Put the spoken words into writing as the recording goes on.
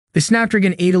The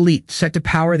Snapdragon 8 Elite, set to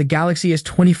power the Galaxy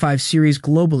S25 series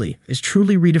globally, is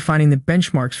truly redefining the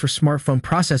benchmarks for smartphone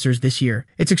processors this year.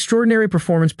 Its extraordinary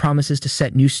performance promises to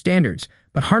set new standards,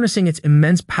 but harnessing its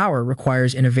immense power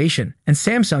requires innovation, and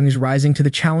Samsung is rising to the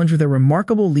challenge with a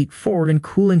remarkable leap forward in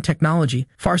cooling technology,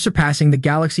 far surpassing the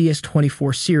Galaxy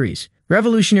S24 series.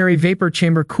 Revolutionary vapor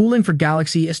chamber cooling for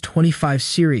Galaxy S25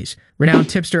 series. Renowned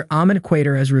tipster Ahmed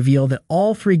Qwaider has revealed that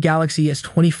all three Galaxy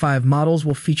S25 models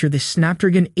will feature the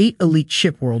Snapdragon 8 Elite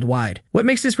chip worldwide. What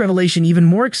makes this revelation even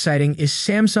more exciting is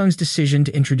Samsung's decision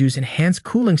to introduce enhanced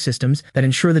cooling systems that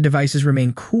ensure the devices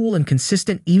remain cool and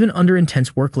consistent even under intense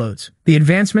workloads. The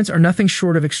advancements are nothing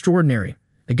short of extraordinary.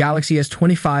 The Galaxy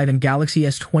S25 and Galaxy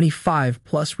S25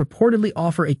 Plus reportedly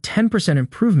offer a 10%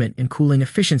 improvement in cooling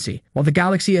efficiency, while the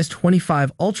Galaxy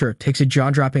S25 Ultra takes a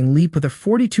jaw-dropping leap with a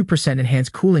 42%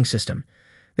 enhanced cooling system.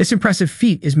 This impressive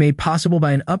feat is made possible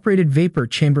by an upgraded vapor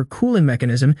chamber cooling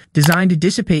mechanism designed to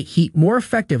dissipate heat more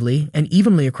effectively and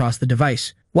evenly across the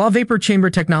device. While vapor chamber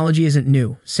technology isn't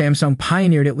new, Samsung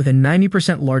pioneered it with a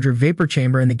 90% larger vapor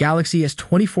chamber in the Galaxy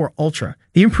S24 Ultra.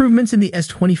 The improvements in the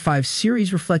S25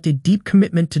 series reflect a deep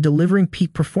commitment to delivering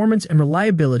peak performance and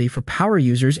reliability for power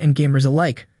users and gamers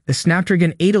alike. The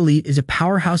Snapdragon 8 Elite is a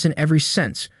powerhouse in every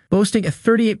sense, boasting a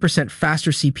 38%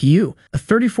 faster CPU, a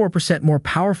 34% more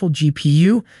powerful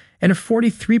GPU, and a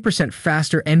 43%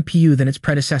 faster NPU than its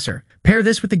predecessor. Pair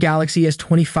this with the Galaxy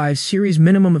S25 series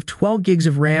minimum of 12 gigs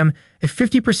of RAM, a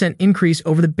 50% increase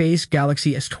over the base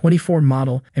Galaxy S24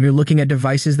 model, and you're looking at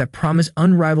devices that promise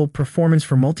unrivaled performance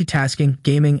for multitasking,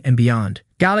 gaming, and beyond.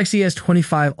 Galaxy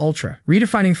S25 Ultra,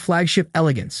 redefining flagship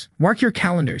elegance. Mark your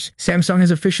calendars. Samsung has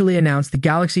officially announced the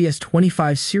Galaxy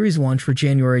S25 series launch for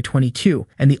January 22,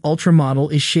 and the Ultra model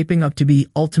is shaping up to be the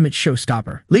ultimate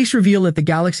showstopper. Leaks reveal that the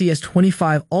Galaxy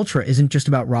S25 Ultra isn't just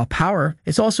about raw power,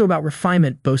 it's also about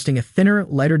refinement, boasting a thinner,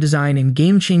 lighter design and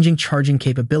game-changing charging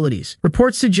capabilities.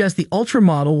 Reports suggest the Ultra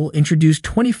model will introduce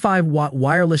 25-watt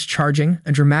wireless charging,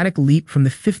 a dramatic leap from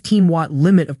the 15-watt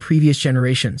limit of previous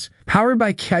generations. Powered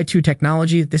by Ki-2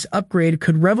 technology, this upgrade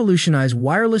could revolutionize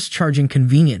wireless charging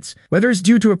convenience, whether it's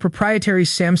due to a proprietary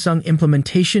Samsung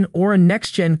implementation or a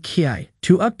next-gen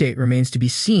Ki-2 update remains to be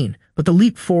seen, but the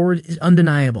leap forward is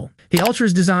undeniable. The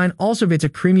Ultra's design also gets a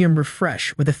premium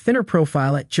refresh, with a thinner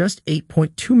profile at just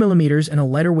 8.2mm and a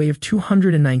lighter weight of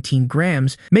 219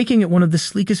 grams, making it one of the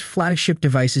sleekest flagship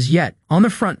devices yet. On the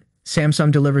front,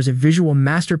 Samsung delivers a visual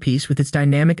masterpiece with its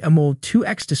dynamic AMOLED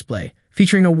 2X display,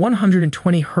 featuring a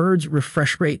 120Hz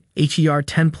refresh rate,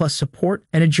 HDR10 Plus support,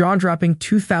 and a jaw-dropping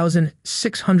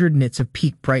 2,600 nits of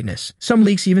peak brightness. Some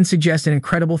leaks even suggest an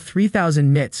incredible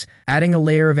 3,000 nits, adding a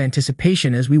layer of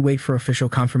anticipation as we wait for official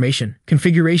confirmation.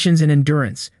 Configurations and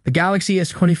endurance. The Galaxy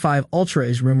S25 Ultra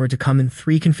is rumored to come in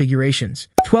 3 configurations: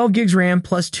 12 gigs RAM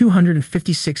plus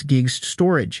 256 gigs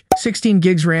storage, 16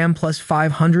 gigs RAM plus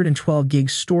 512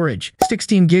 gigs storage,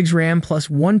 16 gigs RAM plus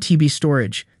 1 TB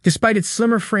storage. Despite its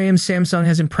slimmer frame, Samsung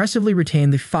has impressively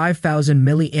retained the 5,000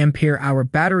 mAh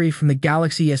battery from the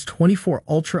Galaxy S24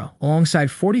 Ultra, alongside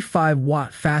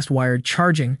 45-watt fast-wired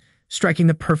charging, striking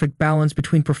the perfect balance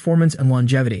between performance and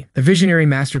longevity. The visionary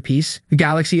masterpiece, the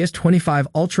Galaxy S25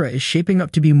 Ultra, is shaping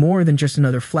up to be more than just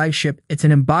another flagship. It's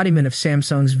an embodiment of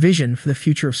Samsung's vision for the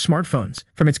future of smartphones.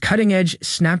 From its cutting-edge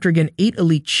Snapdragon 8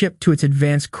 Elite chip to its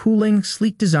advanced cooling,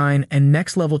 sleek design, and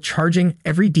next-level charging,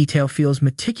 every detail feels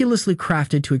meticulously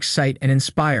crafted to excite and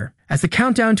inspire. As the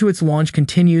countdown to its launch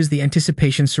continues, the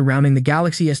anticipation surrounding the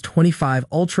Galaxy S25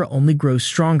 Ultra only grows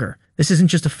stronger. This isn't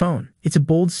just a phone. It's a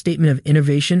bold statement of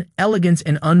innovation, elegance,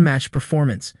 and unmatched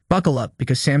performance. Buckle up,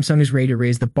 because Samsung is ready to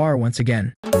raise the bar once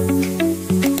again.